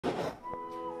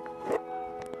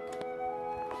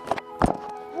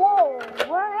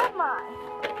I?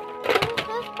 What does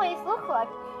this place look like?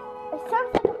 It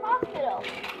sounds like a hospital.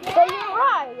 Yeah. So you're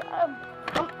right.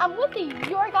 I'm with you.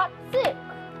 You already got sick.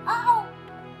 Uh-oh.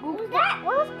 Who's that?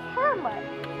 Where's Kram?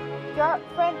 Your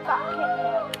friend got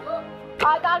kidnapped.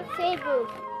 I gotta save this.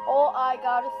 Oh, I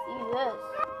gotta see this.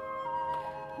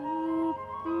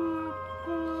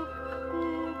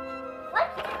 What?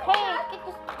 Hey,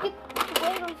 get the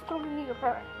windows from me, your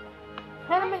parent.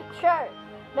 Permanent shirt.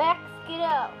 Max, get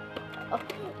out. Oh,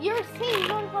 you're seeing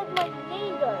one like my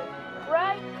neighbor,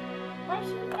 right? When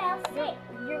she fell sick.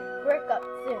 Your breakup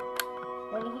soon.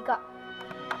 When he got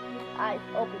his eyes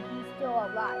open, he's still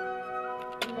alive.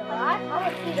 He's alive? I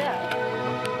want to see that.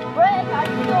 Rick, are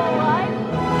you still alive?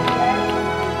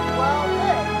 Well,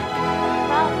 good.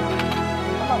 How?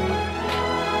 Come on.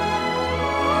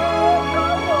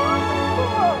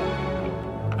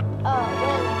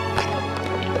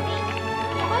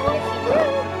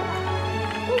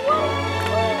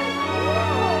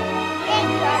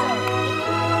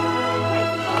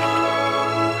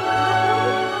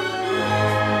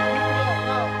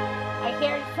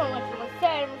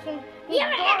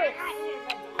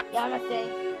 Yeah, I'm not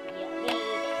saying. What do you think?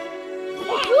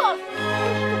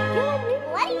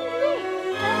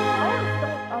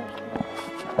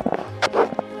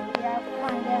 Yeah, I'll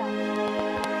find out.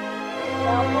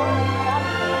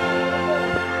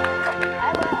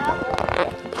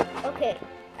 Okay,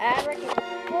 I reckon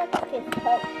book his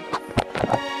coat.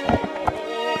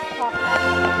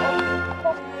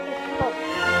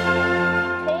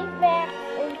 Change back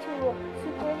into a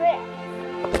super Max.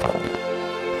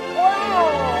 Wow!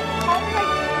 How did I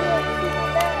do a super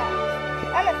Max?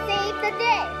 I'm gonna save the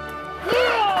day.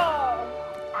 Yeah!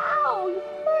 Ow! You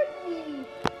hurt me.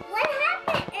 What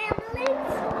happened,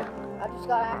 ambulance? I just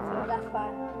got an accident. That's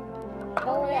fine.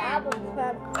 Don't worry,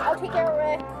 I'll take care of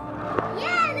Rick.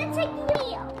 Yeah, let's take the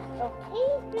wheel. Okay,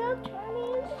 now turn in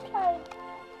the tiger.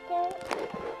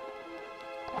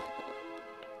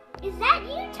 Is that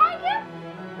you, Tiger?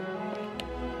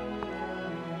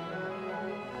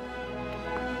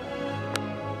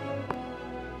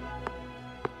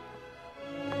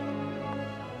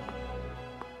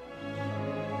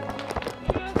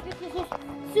 This is just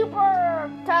super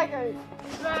tigers.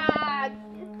 Right.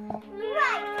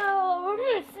 We're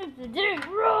gonna save the day.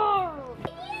 Roar!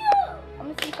 You. I'm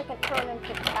gonna see if I can turn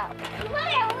into power.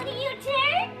 What do you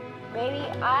turn? Maybe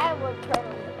I would turn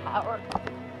into power.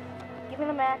 Give me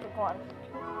the magic one.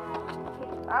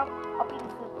 I'll be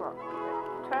super.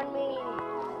 Turn me.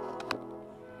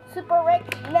 Super Rick.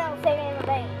 Now saving the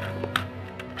day.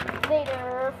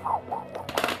 Later.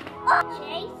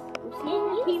 Chase. Seeing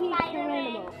the TV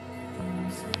animal.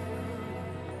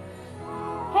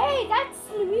 Hey, that's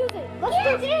the music. Let's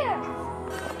go dance.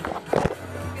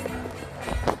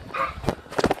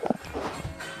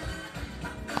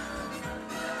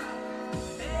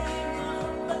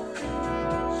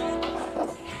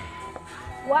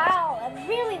 Wow, I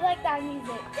really like that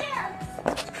music.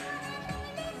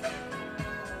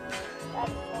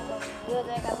 That's so much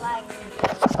music I like.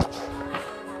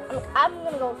 I'm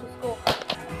gonna go to school.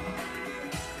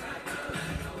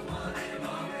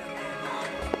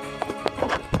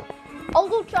 I'll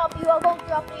go drop you. Drop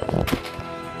you.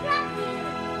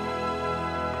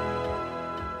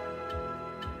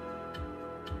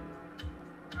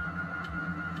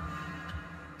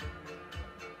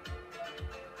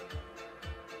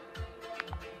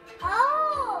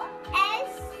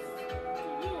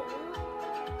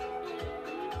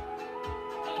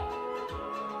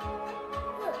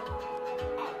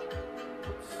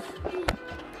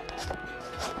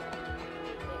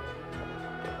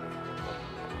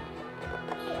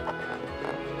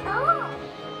 Oh,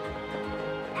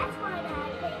 that's why I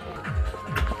picked it.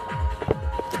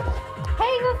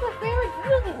 Hey, that's my favorite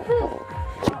music too.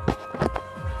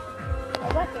 I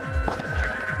like it.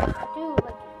 I do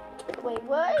like it. Wait,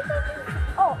 what is that?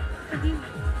 Oh, did you?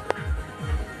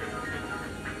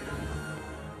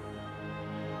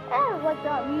 I don't like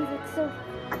that music, so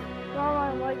I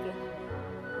don't like it.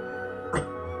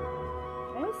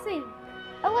 Let me see.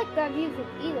 I like that music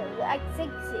either. I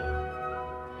think it.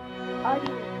 Are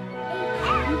you?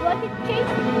 You like it,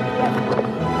 Jason? Yes.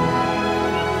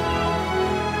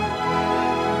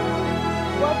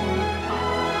 What?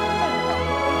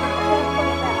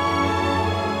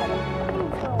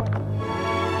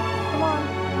 Come on.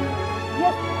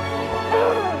 Yes.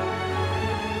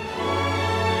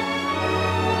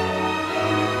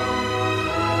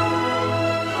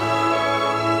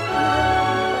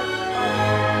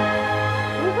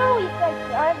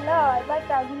 I know, I like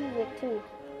that music too.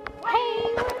 Hey,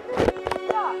 where's the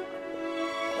rock?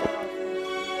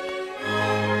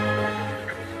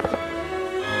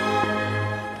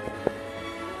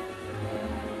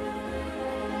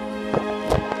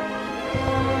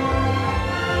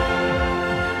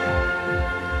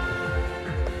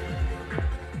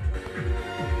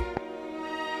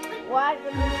 alive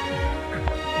in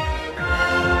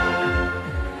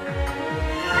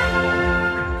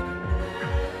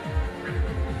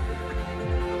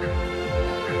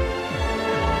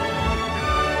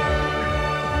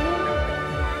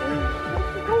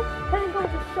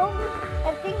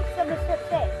and thinks of his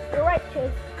success. You're right,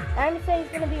 Chase. I'm saying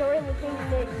it's gonna be a really thing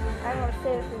today. I'm gonna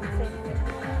say it for the same thing.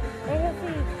 And you'll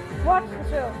see, watch the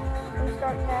show. Can we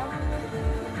start now?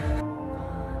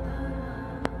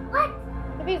 What?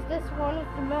 Because this one is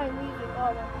the my music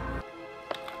order.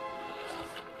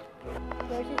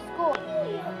 There's your school.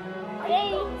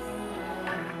 Hey!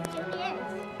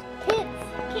 Kids!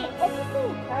 What's the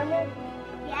thing, Carmen?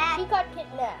 Yeah. She got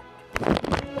kidnapped.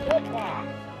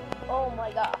 Oh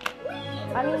my god.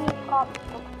 I mean,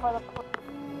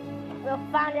 we'll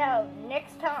find out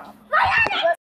next time.